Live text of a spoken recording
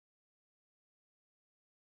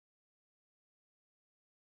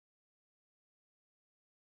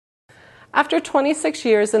After 26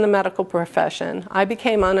 years in the medical profession, I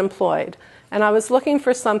became unemployed, and I was looking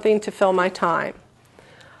for something to fill my time.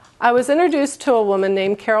 I was introduced to a woman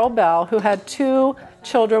named Carol Bell who had 2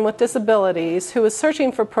 children with disabilities who was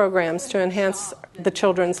searching for programs to enhance the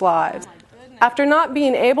children's lives. After not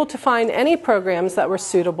being able to find any programs that were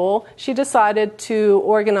suitable, she decided to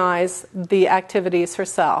organize the activities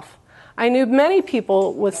herself. I knew many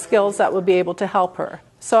people with skills that would be able to help her.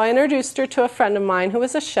 So I introduced her to a friend of mine who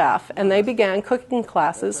was a chef, and they began cooking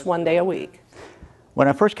classes 1 day a week. When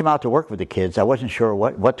I first came out to work with the kids, I wasn't sure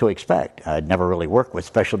what to expect. I'd never really worked with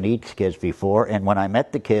special needs kids before, and when I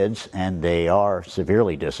met the kids, and they are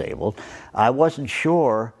severely disabled, I wasn't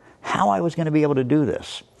sure how I was going to be able to do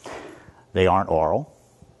this. They aren't oral.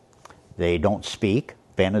 They don't speak.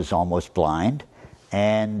 Ben is almost blind.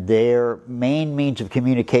 And their main means of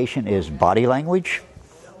communication is body language,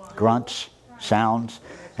 grunts, sounds.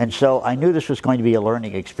 And so I knew this was going to be a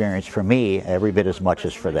learning experience for me every bit as much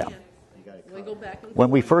as for them. When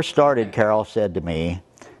we first started, Carol said to me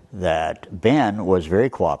that Ben was very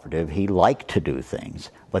cooperative. He liked to do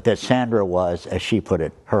things, but that Sandra was, as she put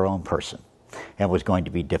it, her own person and was going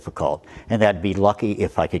to be difficult. And that'd be lucky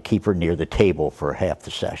if I could keep her near the table for half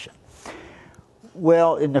the session.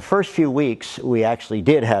 Well, in the first few weeks, we actually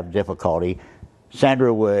did have difficulty.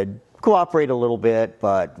 Sandra would cooperate a little bit,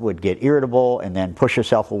 but would get irritable and then push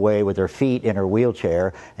herself away with her feet in her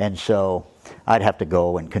wheelchair. And so I'd have to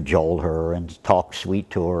go and cajole her and talk sweet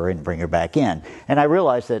to her and bring her back in. And I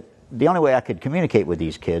realized that the only way I could communicate with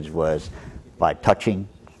these kids was by touching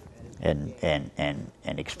and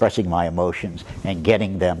expressing my emotions and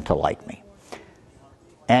getting them to like me.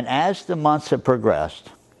 And as the months have progressed,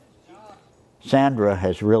 Sandra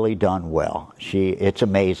has really done well. It's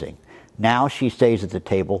amazing. Now she stays at the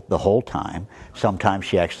table the whole time. Sometimes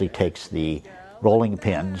she actually takes the rolling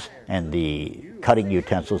pins and the cutting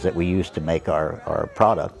utensils that we use to make our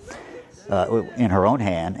product in her own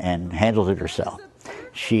hand and handles it herself.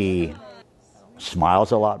 She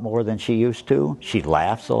smiles a lot more than she used to. She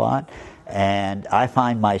laughs a lot. And I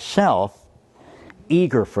find myself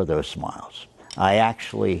eager for those smiles. I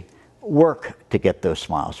actually work to get those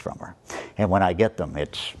smiles from her. And when I get them,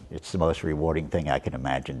 it's the most rewarding thing I can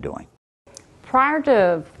imagine doing. Prior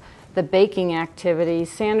to the baking activity,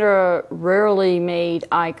 Sandra rarely made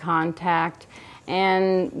eye contact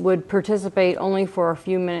and would participate only for a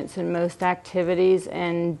few minutes in most activities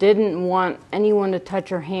and didn't want anyone to touch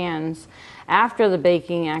her hands. After the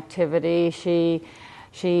baking activity,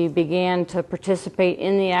 she began to participate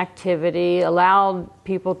in the activity, allowed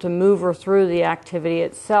people to move her through the activity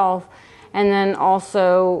itself, and then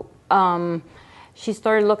also she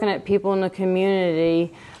started looking at people in the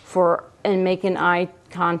community and making eye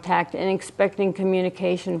contact and expecting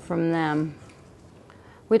communication from them.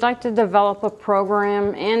 We'd like to develop a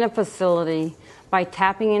program and a facility by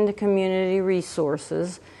tapping into community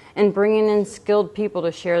resources and bringing in skilled people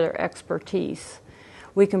to share their expertise.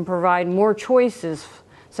 We can provide more choices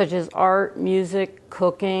such as art, music,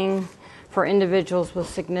 cooking for individuals with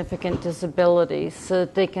significant disabilities so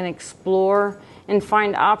that they can explore and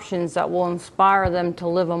find options that will inspire them to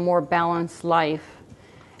live a more balanced life.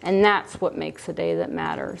 And that's what makes a day that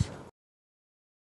matters.